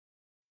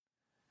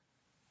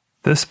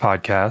This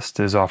podcast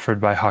is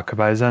offered by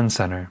Hakubai Zen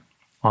Center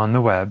on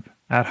the web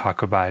at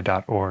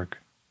hakubai.org.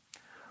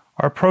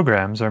 Our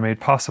programs are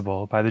made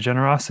possible by the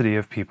generosity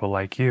of people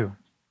like you.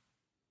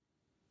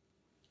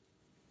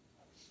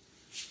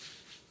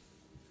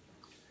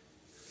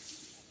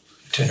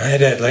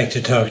 Tonight I'd like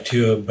to talk to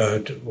you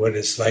about what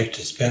it's like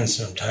to spend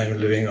some time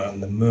living on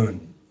the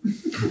moon.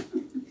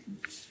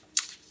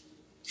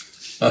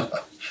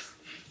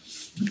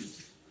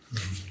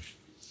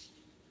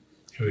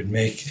 It would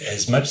make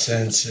as much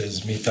sense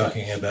as me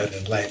talking about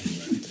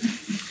enlightenment.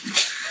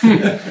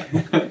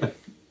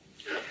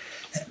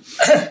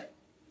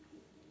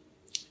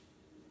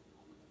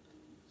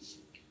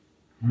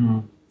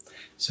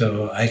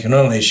 So I can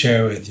only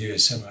share with you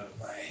some of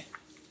my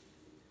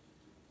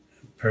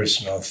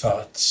personal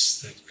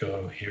thoughts that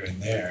go here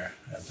and there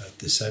about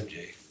the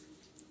subject.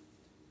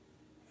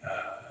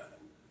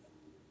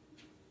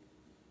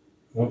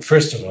 Well,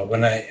 first of all,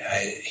 when I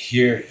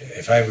hear,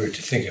 if I were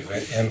to think of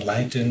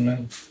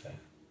enlightenment,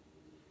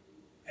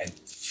 I'd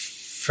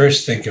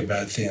first think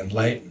about the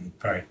enlightened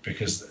part,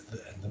 because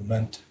the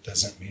munt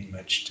doesn't mean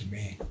much to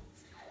me.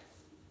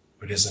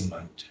 What is a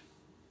munt?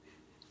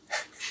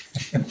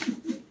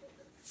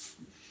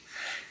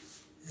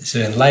 So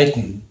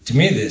enlightened, to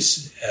me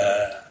this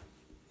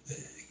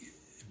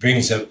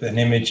brings up an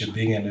image of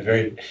being in a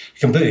very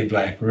completely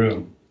black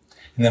room,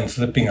 and then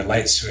flipping a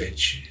light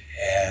switch,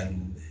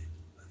 and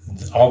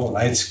all the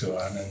lights go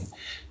on, and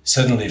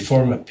suddenly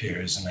form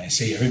appears, and I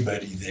see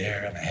everybody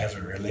there, and I have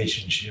a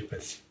relationship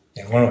with,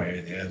 in one way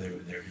or the other,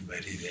 with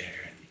everybody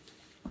there,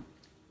 and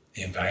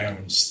the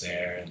environment's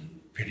there,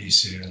 and pretty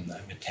soon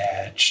I'm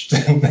attached,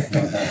 and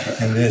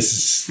and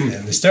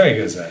the story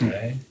goes on,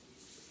 right?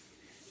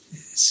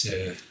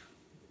 So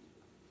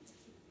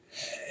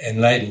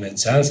enlightenment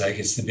sounds like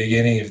it's the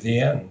beginning of the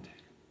end.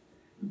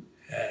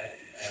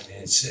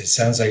 It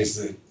sounds like it's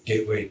the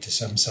gateway to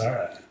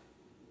samsara,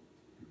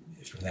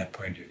 from that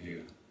point of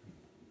view.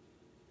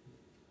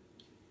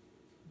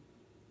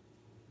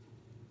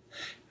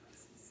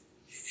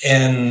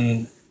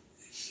 And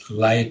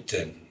light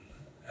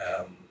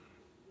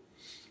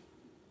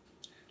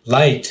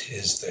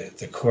is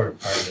the core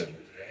part of it,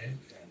 right?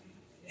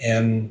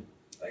 And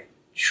like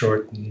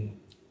shorten,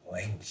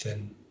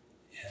 lengthen,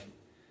 and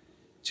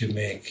to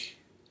make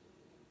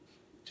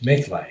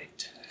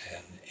light.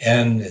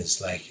 And N is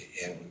like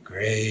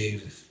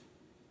engrave,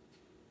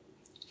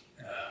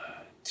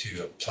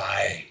 to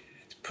apply,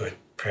 to put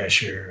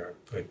pressure or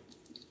put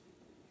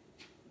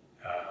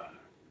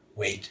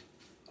weight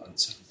on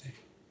something.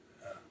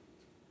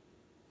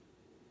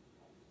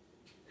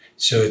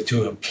 So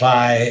to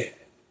apply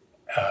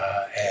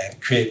and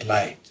create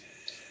light,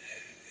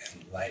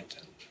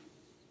 enlighten,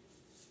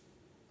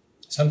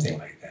 something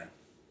like that.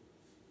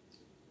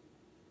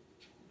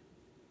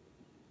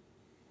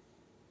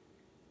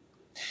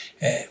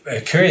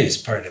 A curious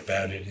part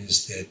about it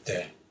is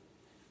that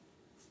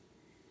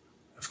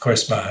of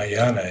course,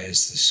 Mahayana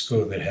is the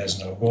school that has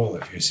no goal.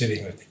 If you're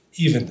sitting with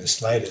even the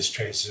slightest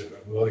trace of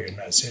a goal, you're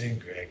not sitting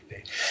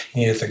correctly.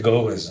 And yet the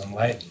goal is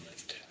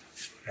enlightenment,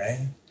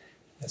 right?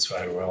 That's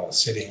why we're all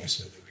sitting,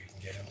 so that we can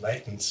get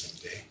enlightened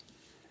someday.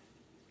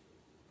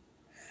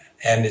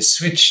 And it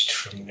switched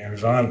from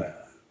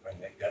nirvana when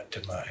they got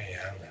to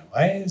Mahayana.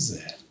 Why is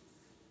that?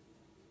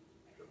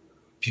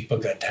 People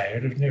got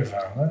tired of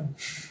nirvana.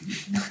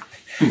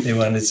 They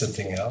wanted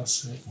something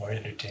else, more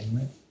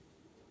entertainment.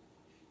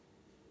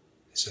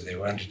 So they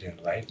wanted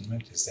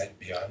enlightenment. Is that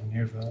beyond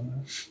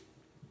nirvana?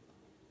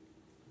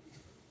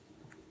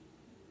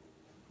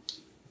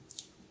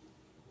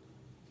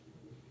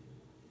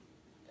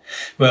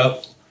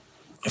 Well,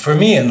 for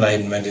me,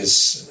 enlightenment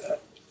has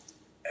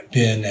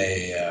been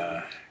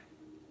a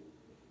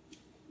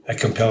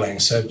compelling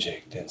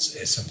subject.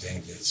 It's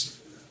something that's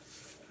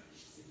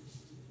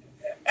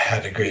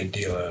had a great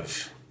deal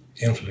of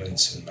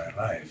influence in my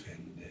life.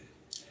 And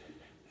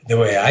the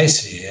way I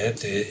see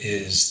it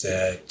is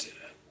that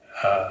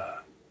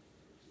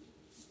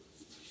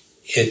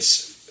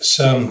it's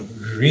some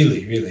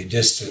really, really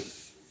distant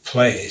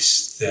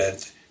place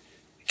that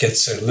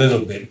gets a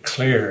little bit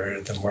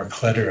clearer the more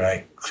clutter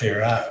I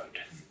clear out.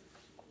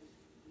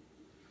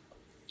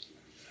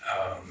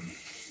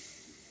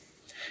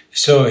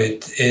 So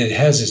it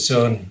has its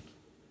own,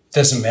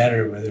 doesn't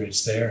matter whether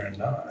it's there or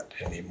not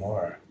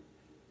anymore,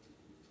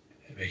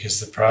 because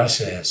the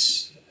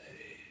process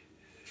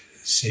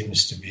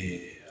seems to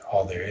be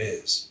all there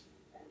is.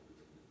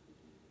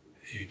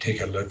 You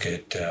take a look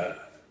at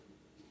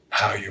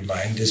how your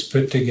mind is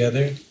put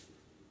together,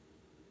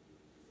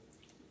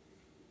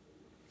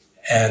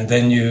 and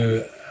then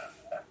you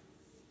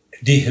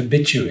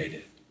dehabituate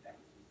it.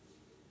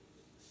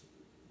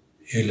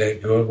 You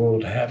let go of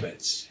old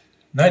habits.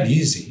 Not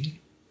easy.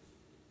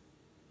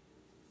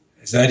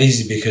 It's not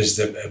easy because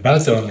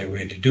about the only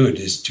way to do it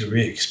is to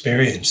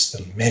re-experience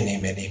them many,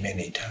 many,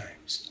 many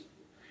times.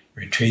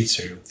 Retreats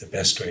are the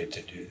best way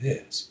to do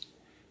this.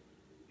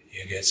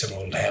 You get some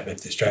old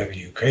habit that's driving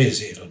you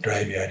crazy, it'll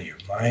drive you out of your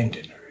mind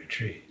in a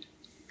retreat,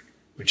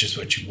 which is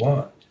what you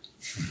want.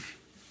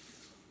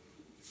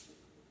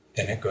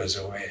 then it goes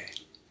away.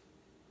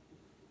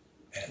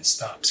 And it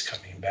stops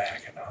coming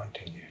back and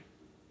haunting you.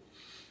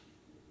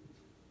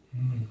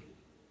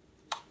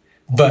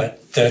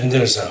 But then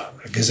there's a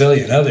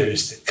gazillion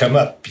others that come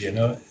up,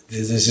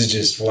 This is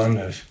just one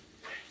of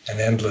an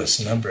endless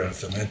number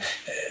of them.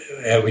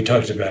 And we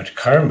talked about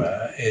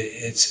karma.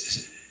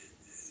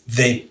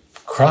 They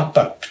crop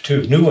up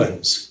too. New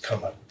ones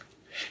come up.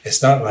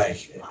 It's not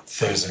like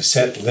there's a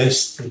set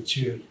list that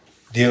you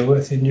deal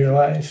with in your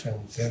life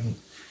and then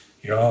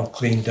you're all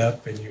cleaned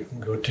up and you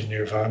can go to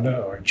nirvana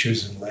or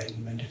choose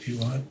enlightenment if you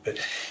want. But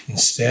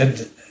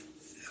instead,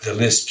 the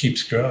list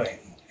keeps growing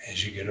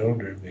as you get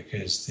older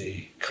because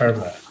the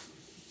karma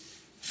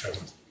from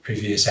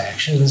previous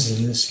actions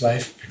in this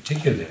life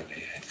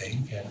particularly, I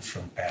think, and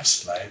from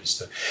past lives.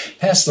 The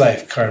past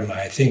life karma,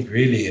 I think,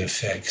 really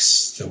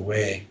affects the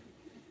way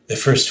the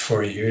first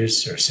 4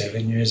 years or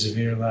 7 years of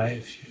your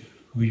life,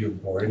 who you're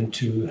born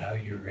to, how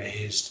you're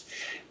raised,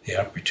 the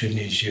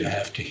opportunities you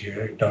have to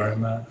hear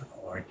Dharma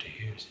or to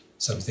hear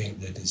something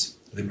that is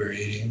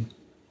liberating,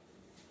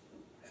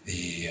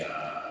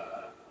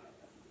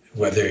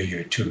 whether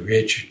you're too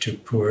rich or too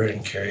poor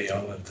and carry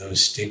all of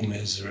those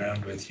stigmas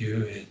around with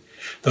you.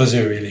 Those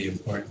are really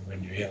important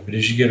when you're young. But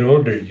as you get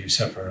older, you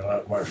suffer a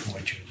lot more from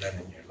what you've done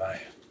in your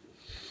life.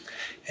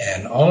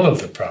 And all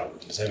of the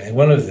problems,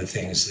 one of the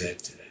things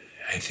that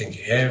I think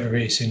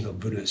every single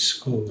Buddhist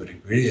school would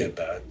agree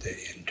about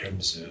in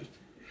terms of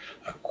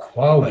a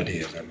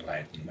quality of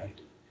enlightenment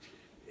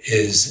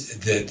is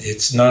that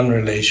it's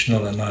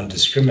non-relational and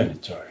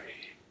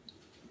non-discriminatory.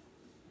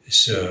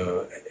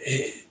 So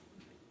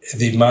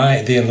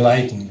the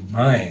enlightened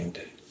mind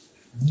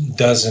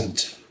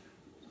doesn't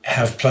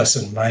have plus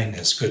and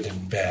minus, good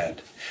and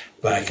bad,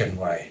 black and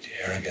white,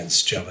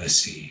 arrogance,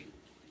 jealousy.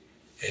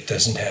 It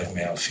doesn't have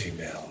male,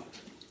 female.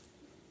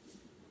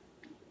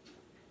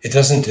 It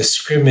doesn't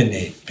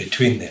discriminate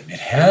between them.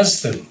 It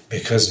has them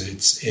because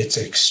it's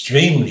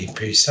extremely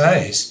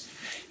precise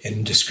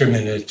in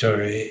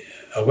discriminatory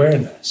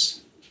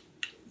awareness.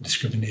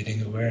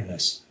 Discriminating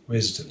awareness,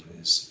 wisdom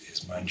is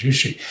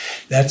Manjushri.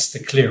 That's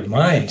the clear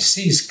mind,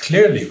 sees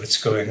clearly what's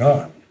going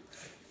on.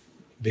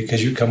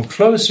 Because you come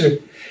closer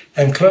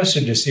and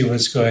closer to see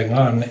what's going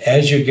on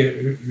as you get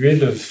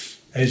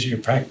as your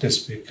practice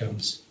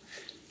becomes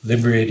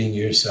liberating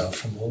yourself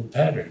from old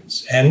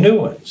patterns and new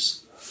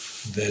ones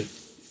that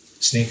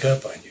sneak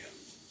up on you.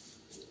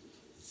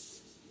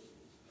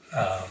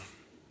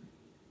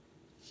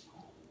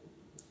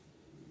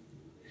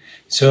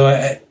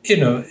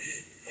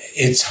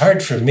 It's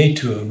hard for me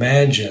to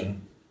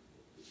imagine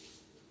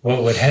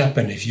what would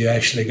happen if you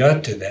actually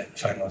got to that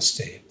final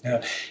state.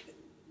 Now,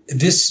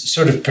 this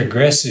sort of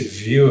progressive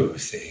view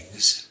of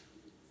things,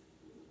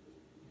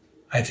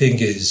 I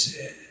think, is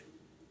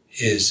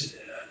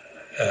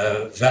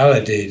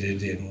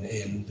validated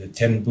in the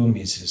Ten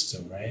Bhumi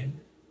system, right?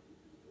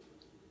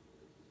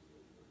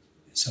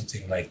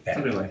 Something like that.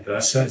 Something like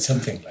that.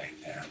 Something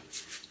like that.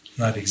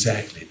 Not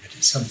exactly, but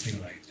it's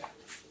something like that.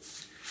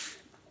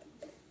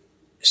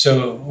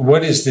 So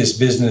what is this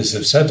business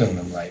of sudden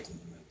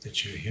enlightenment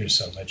that you hear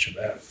so much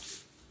about?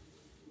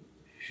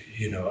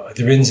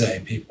 The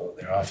Rinzai people,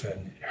 they're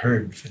often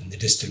heard from the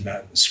distant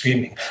mountains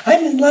screaming,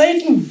 "I'm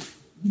enlightened!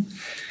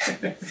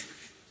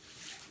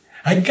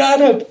 I got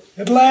it!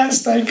 At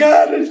last, I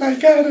got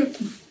it!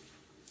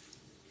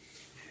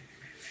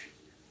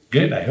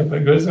 Good, I hope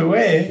it goes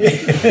away."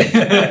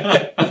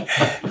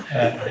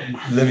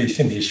 Let me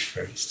finish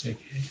first,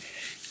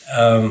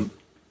 okay?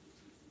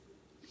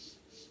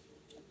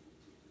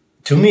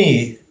 To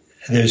me,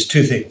 there's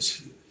two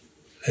things.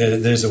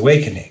 There's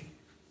awakening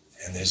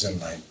and there's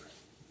enlightenment.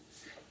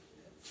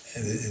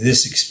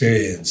 This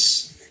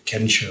experience,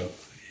 Kensho,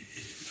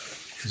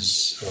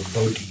 or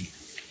Bodhi,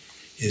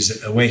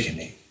 is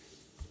awakening.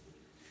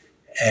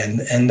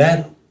 And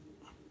that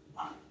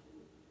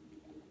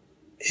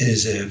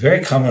is a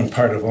very common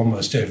part of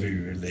almost every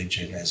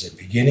religion as a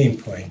beginning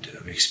point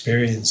of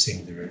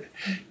experiencing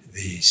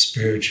the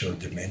spiritual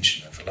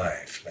dimension of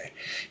life. Like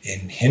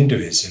in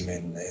Hinduism,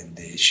 in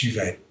the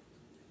Shivite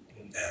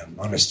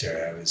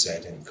monastery I was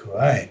at in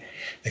Kauai,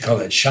 they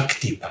call it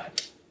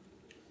Shaktipat,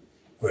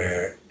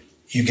 where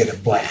you get a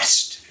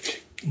blast.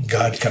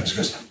 God comes and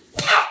goes,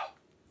 pow!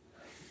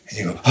 And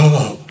you go,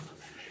 oh,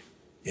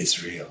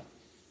 it's real.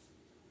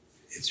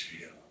 It's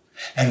real.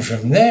 And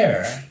from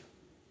there,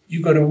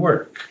 you go to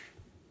work.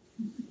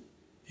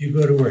 You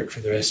go to work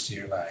for the rest of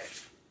your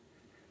life.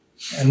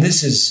 And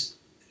this is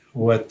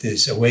what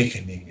this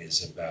awakening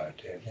is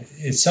about. And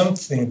it's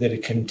something that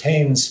it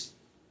contains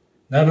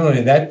not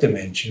only that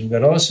dimension,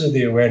 but also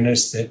the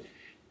awareness that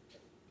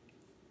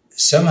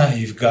somehow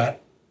you've got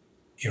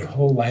your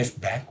whole life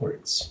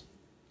backwards.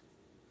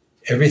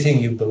 Everything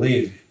you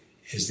believe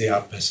is the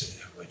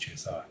opposite of what you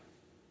thought.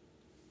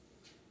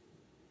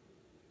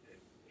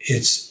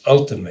 It's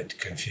ultimate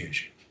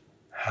confusion.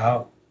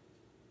 How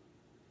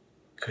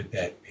could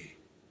that be?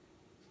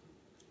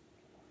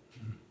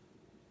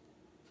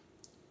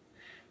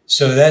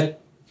 So that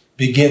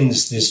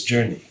begins this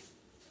journey.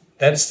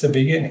 That's the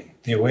beginning,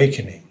 the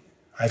awakening.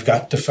 I've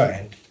got to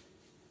find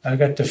I've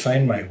got to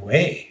find my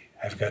way.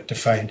 I've got to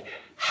find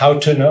how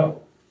to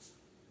know.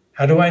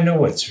 How do I know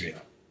what's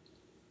real?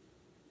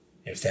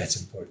 If that's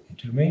important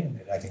to me,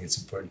 and I think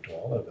it's important to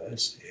all of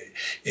us.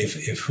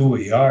 If who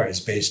we are is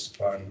based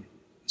upon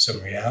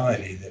some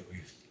reality that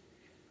we've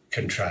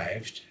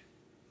contrived,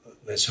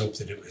 let's hope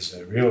that it was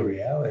a real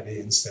reality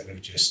instead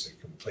of just a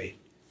complete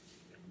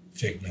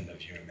figment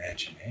of your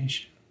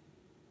imagination,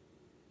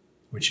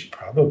 which it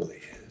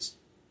probably is.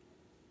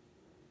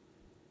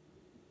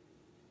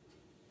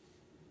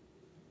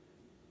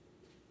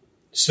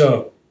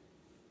 So,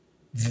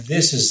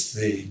 this is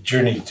the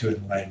journey to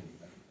enlightenment,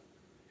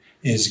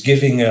 is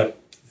giving up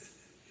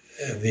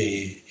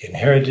the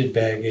inherited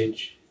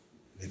baggage,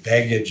 the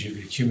baggage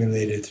you've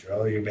accumulated through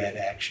all your bad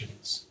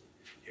actions,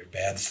 your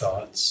bad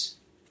thoughts,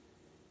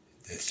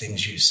 the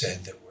things you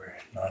said that were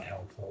not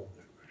helpful,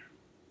 that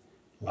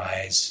were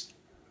lies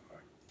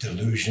or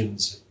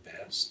delusions at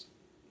best,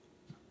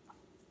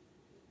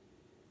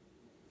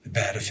 the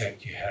bad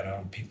effect you had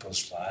on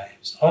people's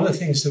lives, all the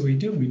things that we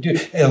do.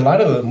 And a lot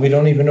of them, we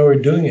don't even know we're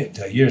doing it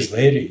until years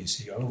later you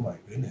see, oh my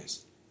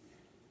goodness,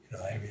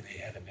 I really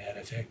had a bad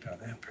effect on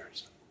that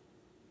person.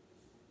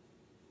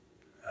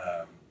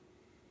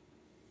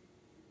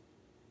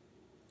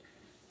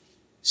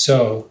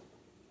 So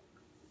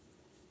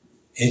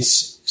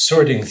it's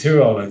sorting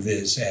through all of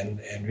this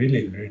and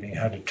really learning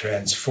how to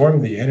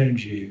transform the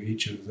energy of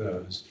each of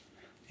those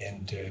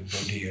into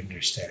Bodhi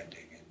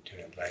understanding,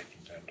 into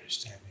enlightened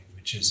understanding,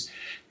 which is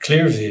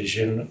clear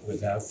vision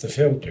without the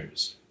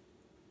filters.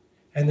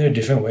 And there are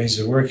different ways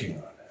of working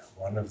on it.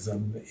 One of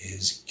them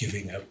is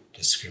giving up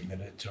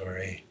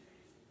discriminatory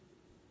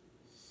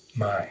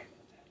mind.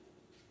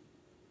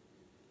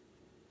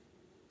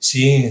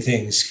 Seeing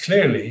things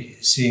clearly,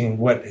 seeing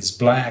what is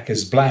black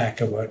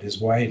and what is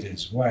white,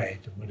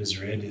 and what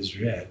is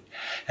red,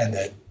 and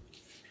that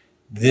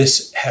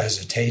this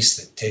has a taste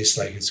that tastes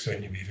like it's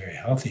going to be very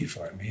healthy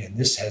for me, and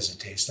this has a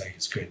taste like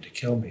it's going to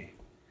kill me.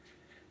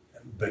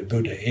 But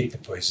Buddha ate the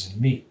poisoned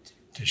meat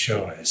to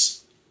show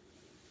us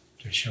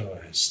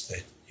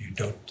that you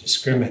don't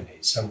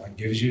discriminate. Someone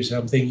gives you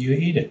something, you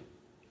eat it.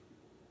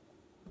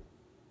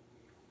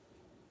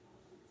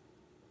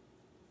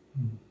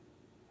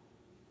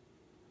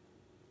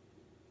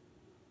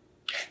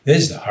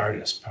 This is the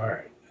hardest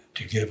part,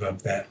 to give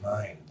up that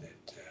mind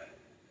that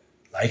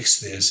likes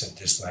this and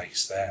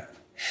dislikes that.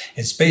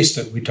 It's based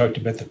on, we talked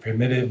about the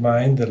primitive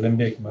mind, the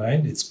limbic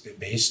mind. It's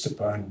based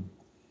upon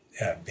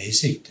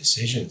basic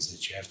decisions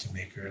that you have to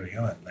make early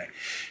on. Like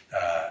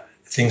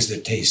things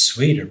that taste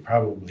sweet are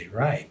probably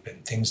ripe,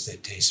 and things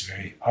that taste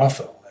very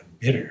awful and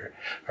bitter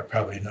are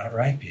probably not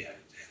ripe yet.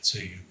 And so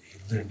you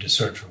learn to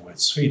sort for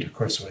what's sweet. Of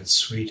course, what's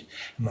sweet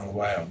among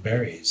wild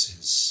berries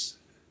is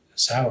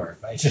sour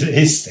by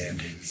today's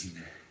standards.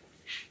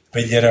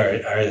 But yet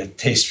our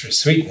taste for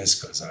sweetness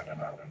goes on and on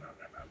and on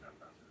and on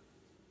and on.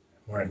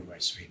 More and more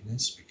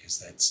sweetness, because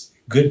that's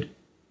good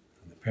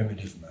from the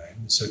primitive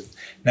mind. So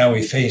now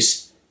we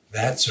face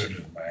that sort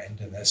of mind,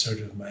 and that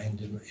sort of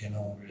mind in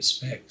all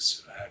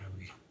respects. So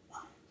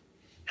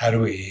how do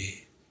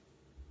we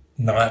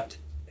not,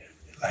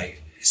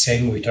 like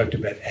saying we talked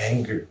about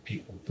anger,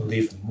 people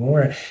believe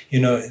more.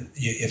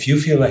 If you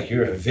feel like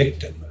you're a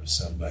victim of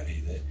somebody,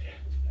 that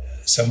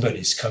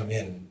somebody's come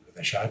in with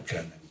a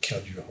shotgun and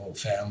killed your whole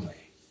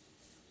family,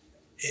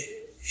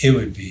 it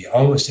would be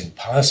almost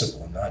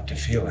impossible not to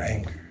feel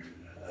anger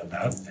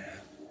about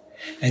that.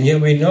 And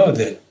yet we know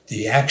that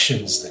the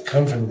actions that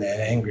come from that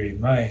angry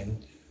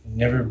mind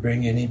never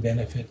bring any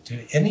benefit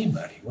to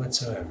anybody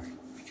whatsoever.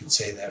 We can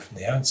say that from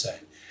the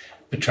outside,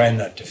 but try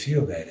not to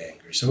feel that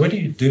anger. So what do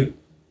you do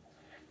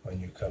when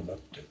you come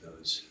up to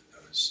those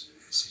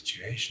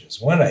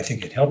situations? One, I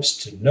think it helps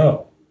to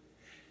know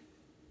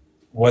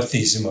what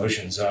these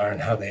emotions are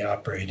and how they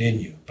operate in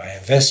you by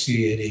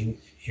investigating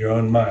your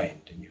own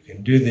mind. And you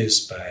can do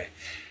this by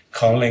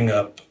calling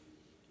up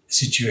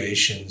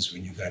situations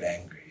when you got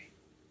angry.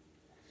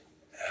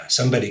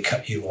 Somebody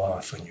cut you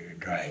off when you were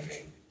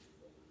driving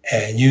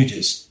and you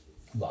just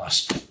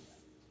lost it.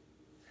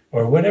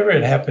 Or whatever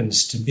it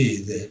happens to be.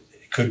 That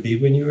it could be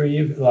when you were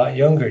a lot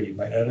younger. You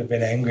might not have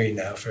been angry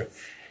now because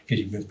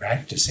you've been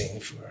practicing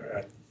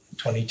for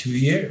 22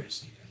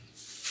 years.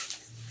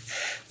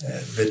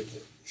 But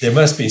there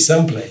must be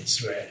some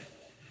place where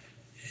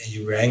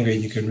you were angry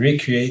and you can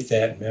recreate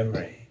that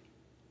memory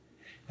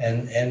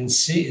and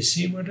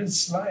see what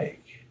it's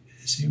like.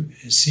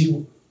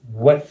 See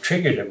what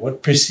triggered it,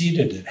 what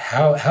preceded it,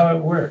 how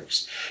it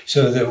works.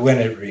 So that when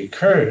it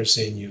recurs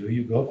in you,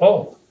 you go,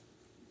 oh,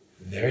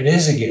 there it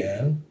is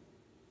again.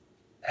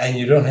 And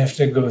you don't have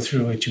to go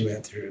through what you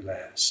went through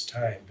last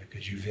time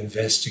because you've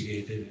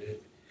investigated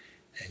it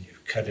and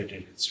you've cut it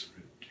at its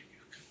root.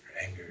 You've cut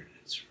your anger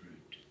at its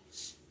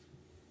root.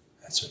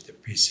 That's what the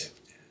precept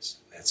is.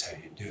 That's how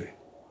you do it.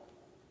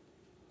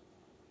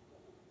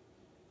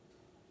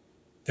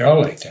 They're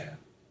all like that.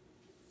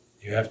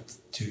 You have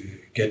to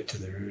get to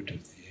the root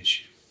of the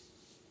issue.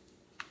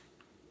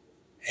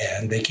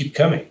 And they keep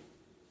coming.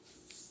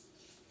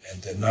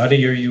 And the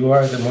naughtier you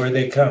are, the more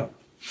they come.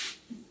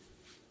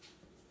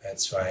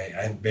 That's why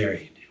I'm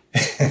buried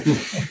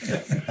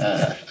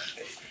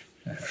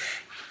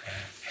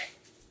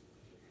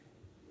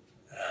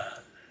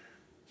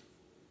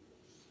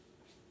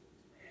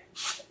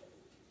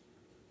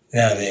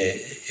Now,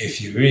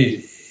 if you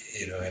read,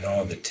 in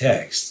all the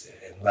text,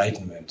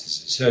 enlightenment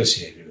is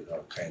associated with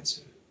all kinds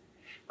of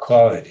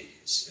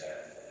qualities,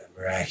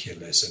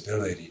 miraculous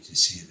ability to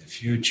see the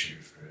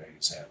future, for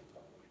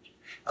example.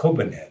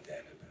 Kobun had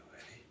that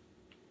ability.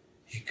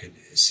 He could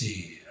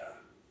see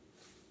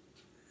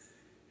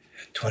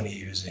 20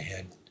 years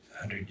ahead,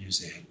 100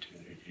 years ahead,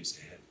 200 years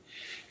ahead,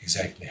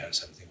 exactly how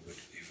something would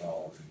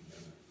evolve.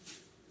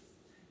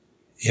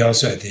 He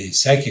also had the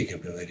psychic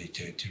ability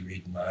to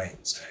read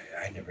minds.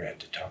 I never had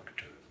to talk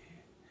to him.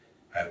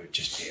 I would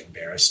just be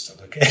embarrassed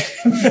to look at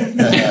him.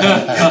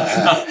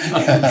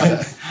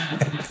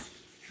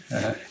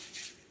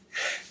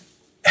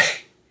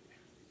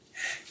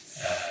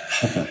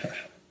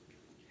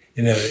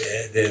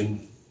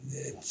 Then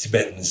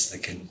Tibetans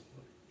that can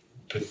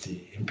put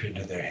the imprint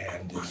of their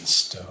hand in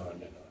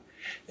stone.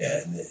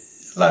 And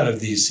a lot of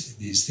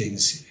these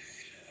things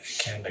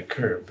can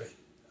occur, but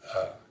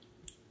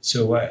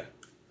so what?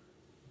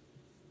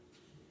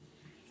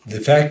 The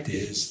fact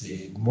is,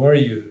 the more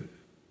you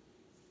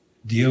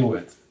deal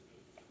with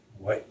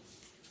what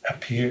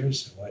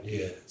appears and what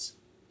is,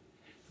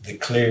 the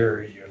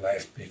clearer your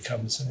life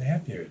becomes and the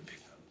happier it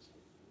becomes.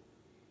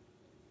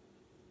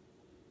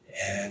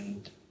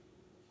 And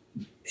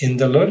in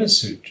the Lotus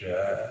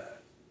Sutra,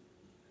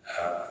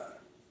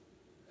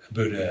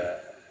 Buddha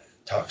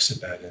talks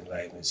about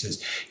enlightenment.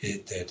 Says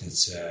that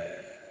it's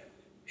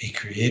he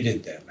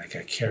created that like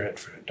a carrot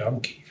for a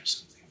donkey or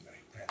something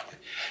like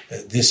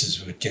that. This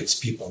is what gets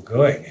people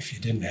going. If you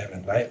didn't have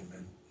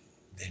enlightenment,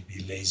 they'd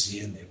be lazy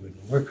and they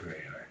wouldn't work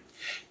very hard.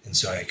 And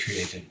so I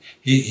created,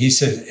 he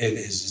says,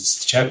 it's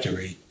the chapter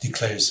where he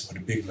declares what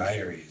a big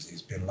liar he is.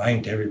 He's been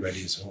lying to everybody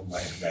his whole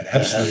life about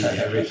absolutely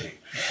everything.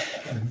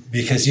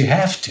 Because you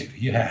have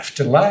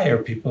to lie or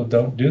people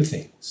don't do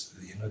things.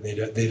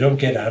 They don't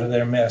get out of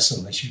their mess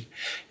unless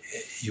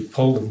you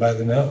pull them by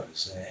the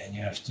nose, and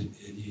you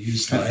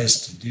use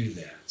lies to do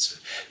that. So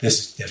this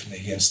is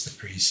definitely against the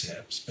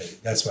precepts,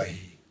 but that's why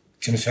he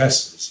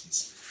confesses.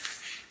 He's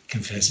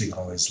confessing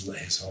all his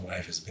whole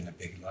life has been a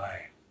big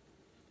lie.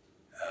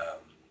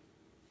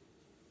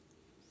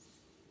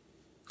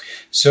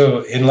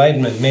 So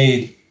enlightenment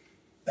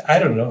I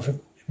don't know if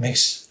it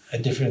makes a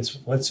difference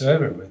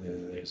whatsoever whether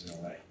there's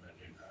enlightenment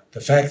or not. The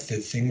fact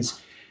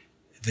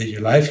that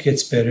your life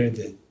gets better,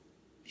 that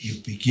you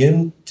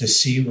begin to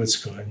see what's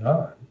going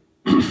on,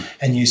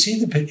 and you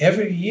see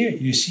every year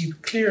you see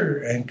clearer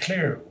and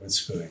clearer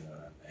what's going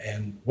on,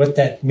 and what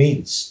that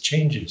means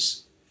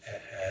changes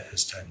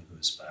as time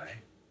goes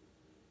by.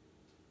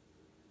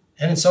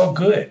 And it's all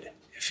good.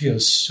 It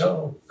feels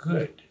so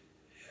good.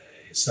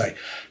 It's like,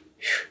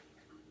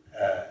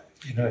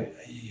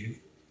 you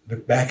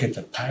look back at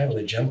the pile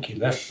of junk you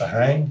left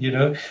behind,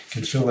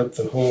 could fill up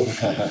the whole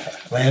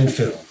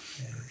landfill.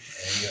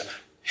 And you go,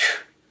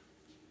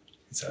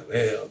 it's a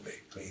little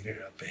bit cleaner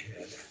up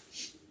ahead.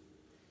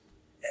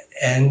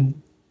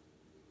 And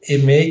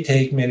it may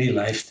take many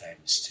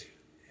lifetimes too.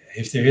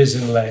 If there is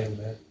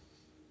enlightenment,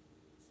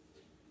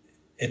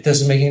 it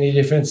doesn't make any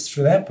difference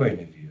from that point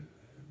of view.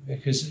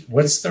 Because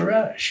what's the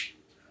rush?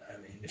 I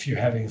mean, if you're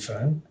having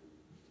fun,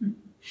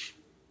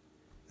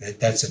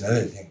 that's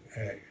another thing.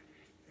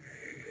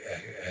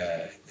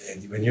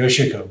 And when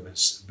Yoshiko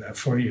was about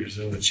 4 years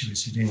old, she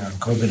was sitting on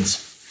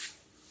Kobun's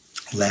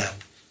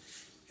lap,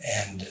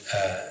 and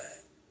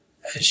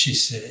she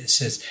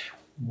says,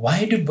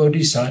 "Why do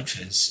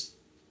bodhisattvas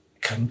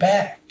come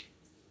back?"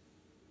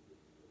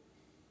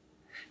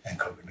 And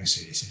Kobun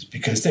says,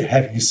 "Because they're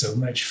having so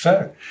much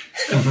fun."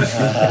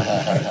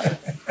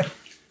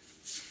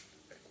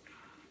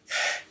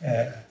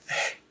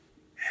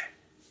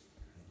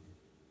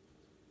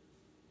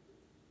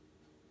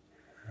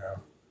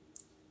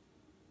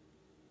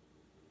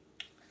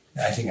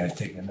 I think I've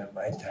taken up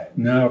my time.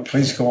 No,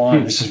 please go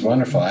on. This is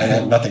wonderful. I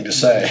have nothing to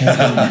say. I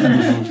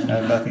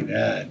have nothing to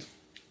add.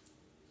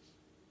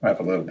 I have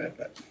a little bit,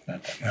 but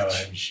not that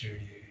much. I'm sure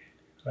you.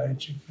 Why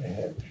don't you go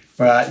ahead?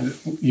 Well,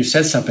 you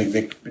said something.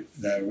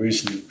 The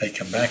reason they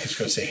come back is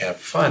because they have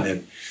fun.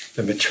 And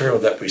the material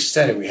that we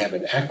study, we have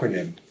an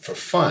acronym for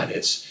fun.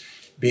 It's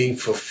being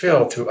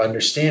fulfilled through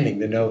understanding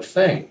the no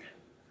thing.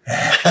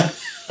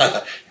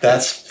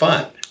 That's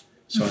fun.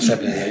 So when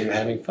somebody said, "Are you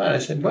having fun?" I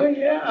said, "Well,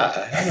 yeah,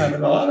 I'm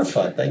having a lot of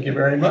fun. Thank you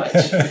very much."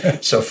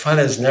 So fun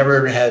has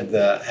never had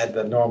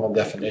the normal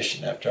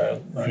definition after I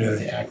learned what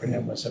the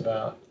acronym was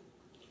about.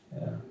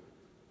 Yeah.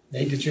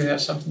 Nate, did you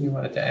have something you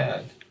wanted to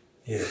add?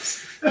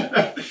 Yes.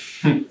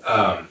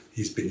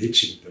 He's been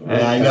itching though.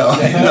 Yeah, I know.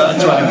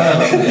 That's why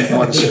I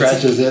want to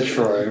scratch his itch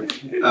for him.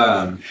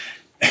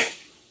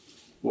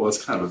 Well,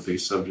 it's kind of a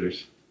big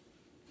subject,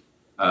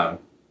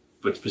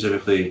 but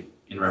specifically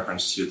in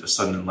reference to the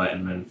sudden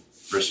enlightenment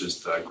versus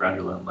the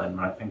gradual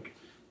enlightenment. I think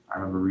I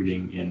remember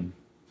reading in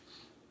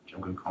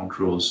Jungkook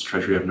Kongtrul's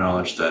Treasury of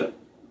Knowledge that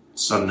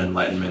sudden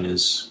enlightenment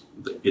it's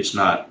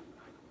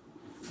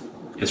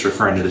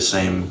referring to the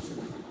same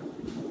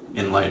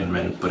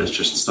enlightenment, but it's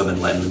just Southern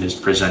Enlightenment is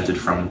presented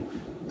from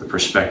the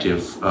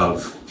perspective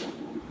of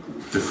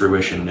the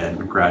fruition,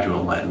 and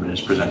gradual enlightenment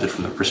is presented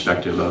from the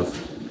perspective of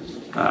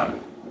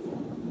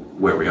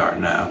where we are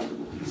now.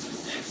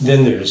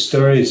 Then there are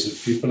stories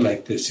of people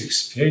like this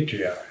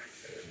expatriarch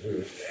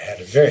who had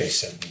a very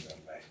sudden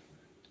enlightenment.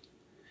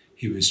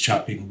 He was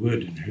chopping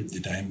wood and heard the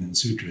Diamond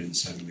Sutra and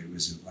suddenly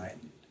was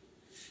enlightened.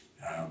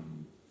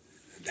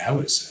 That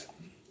was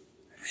sudden.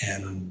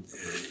 And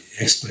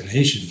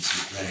explanations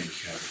like...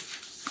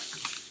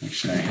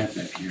 Actually, I have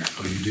that here.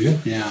 Oh, you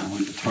do? Yeah, I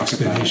wanted to talk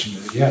about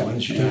it. Yeah, why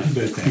don't you talk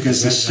about that?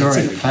 Because the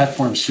story, the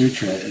Platform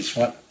Sutra, is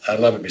what I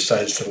love it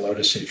besides the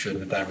Lotus Sutra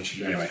and the Diamond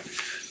Sutra. Anyway,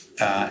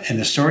 and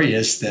the story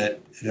is that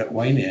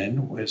Wei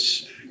Nin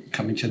was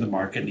coming to the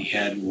market and he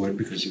had wood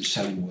because he was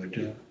selling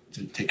wood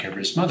to take care of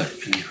his mother.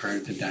 And he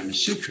heard the Diamond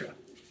Sutra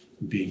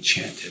being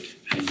chanted.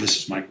 And this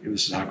is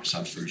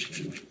Hakuzan's version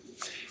anyway.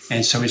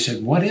 And so he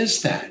said, what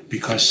is that?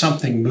 Because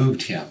something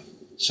moved him.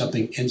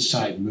 Something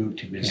inside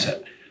moved him. He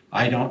said,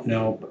 I don't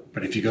know,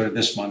 but if you go to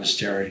this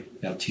monastery,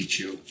 they'll teach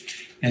you.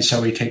 And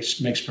so he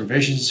makes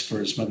provisions for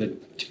his mother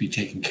to be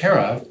taken care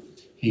of.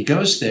 He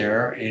goes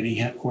there, and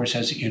he, of course,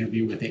 has an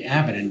interview with the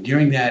abbot. And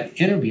during that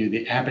interview,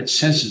 the abbot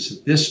senses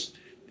that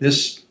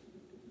this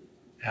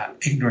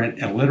ignorant,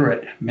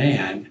 illiterate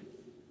man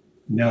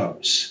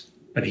knows,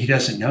 but he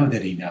doesn't know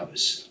that he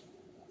knows.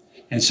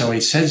 And so he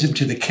sends him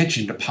to the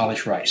kitchen to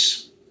polish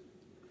rice.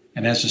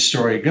 And as the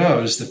story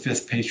goes, the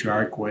fifth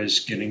patriarch was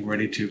getting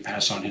ready to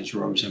pass on his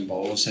robes and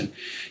bowls.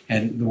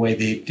 And the way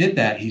they did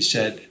that, he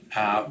said,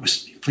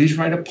 please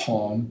write a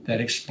poem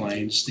that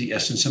explains the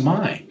essence of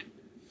mind.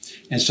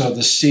 And so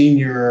the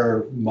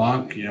senior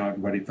monk,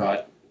 everybody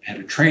thought had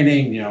a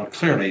training,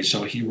 clearly,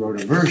 so he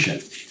wrote a version.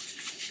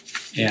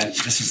 And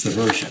this is the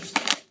version.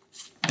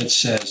 It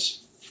says,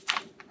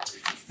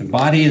 the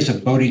body is a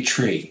Bodhi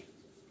tree.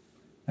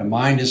 The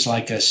mind is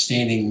like a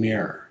standing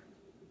mirror.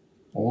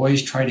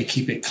 Always try to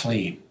keep it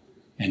clean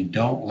and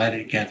don't let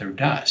it gather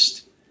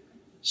dust.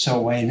 So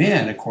Wei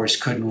Nin, of course,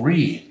 couldn't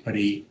read, but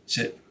he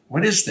said,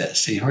 what is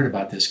this? He heard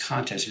about this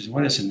contest. He said,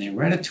 what is it? And they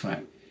read it to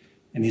him.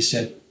 And he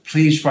said,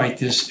 please write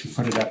this and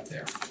put it up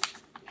there.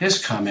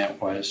 His comment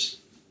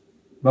was,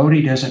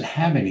 Bodhi doesn't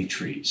have any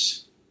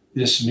trees.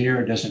 This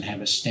mirror doesn't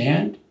have a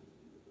stand.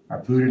 Our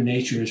Buddha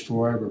nature is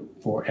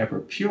forever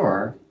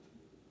pure.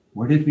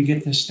 Where did we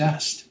get this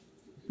dust?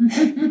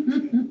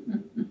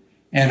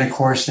 And of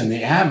course, then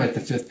the abbot, the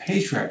fifth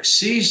patriarch,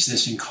 sees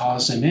this and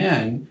calls him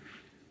in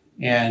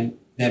and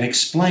then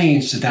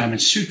explains the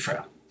Diamond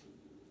Sutra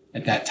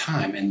at that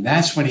time. And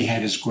that's when he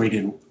had his great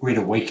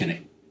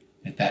awakening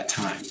at that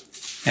time.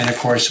 And of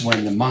course,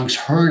 when the monks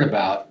heard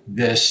about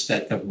this,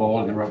 that the bowl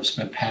and the robes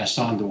had been passed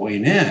on to Wei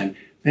Nin,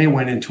 they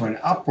went into an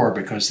uproar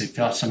because they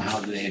felt somehow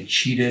that they had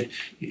cheated.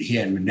 He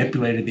had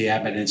manipulated the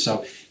abbot. And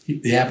so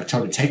the abbot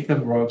told him to take the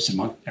robes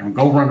and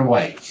go run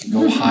away, and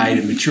go hide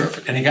and mature.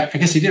 And I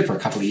guess he did for a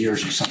couple of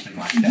years or something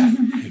like that.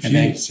 And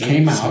then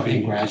came out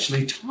and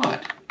gradually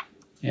taught.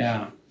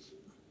 Yeah.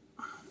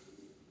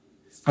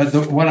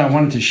 But what I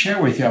wanted to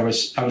share with you, I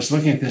was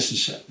looking at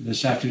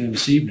this afternoon,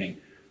 this evening,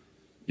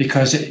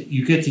 because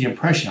you get the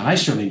impression, I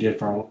certainly did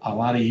for a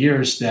lot of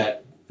years,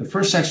 that the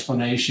first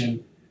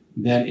explanation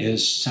then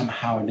is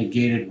somehow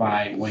negated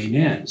by Wei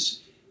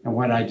Nin's. And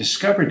what I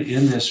discovered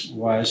in this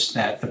was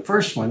that the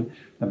first one,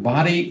 the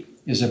body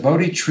is a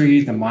Bodhi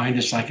tree, the mind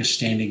is like a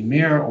standing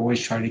mirror, always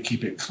try to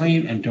keep it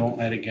clean and don't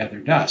let it gather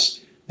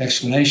dust. The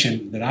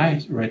explanation that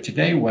I read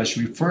today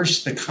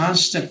refers to the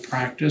constant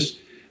practice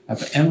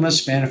of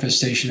endless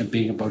manifestation of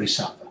being a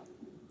bodhisattva.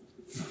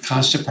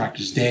 Constant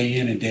practice, day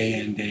in and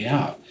day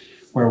out.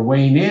 Where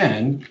Wei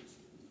Nin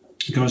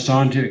goes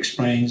on to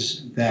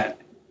explains that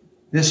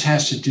this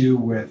has to do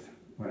with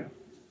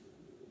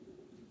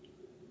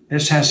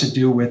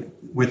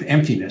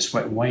emptiness.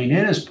 What Wei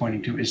Nin is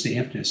pointing to is the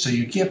emptiness. So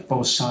you get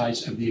both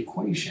sides of the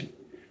equation.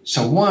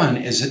 So one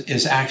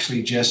is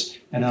actually just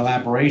an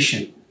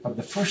elaboration of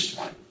the first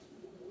one.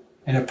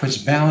 And it puts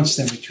balance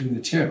then between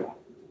the two.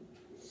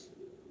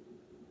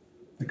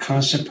 The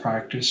constant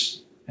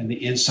practice and the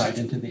insight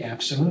into the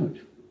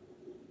absolute.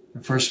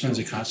 The first one is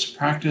a constant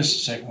practice. The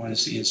second one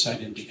is the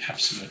insight into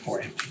absolute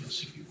or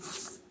emptiness, if you will.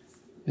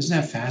 Isn't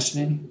that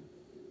fascinating?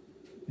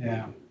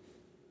 Yeah.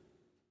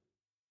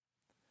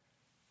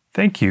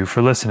 Thank you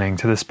for listening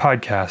to this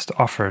podcast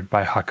offered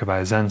by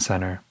Hakubai Zen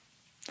Center.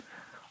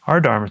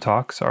 Our Dharma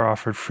talks are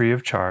offered free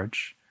of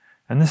charge,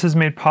 and this is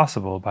made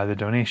possible by the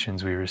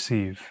donations we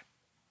receive.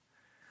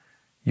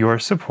 Your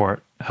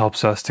support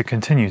helps us to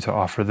continue to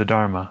offer the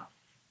Dharma.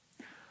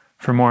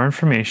 For more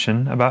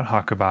information about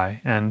Hakubai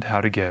and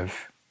how to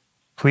give,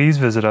 please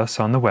visit us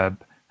on the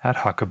web at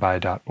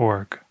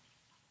hakubai.org.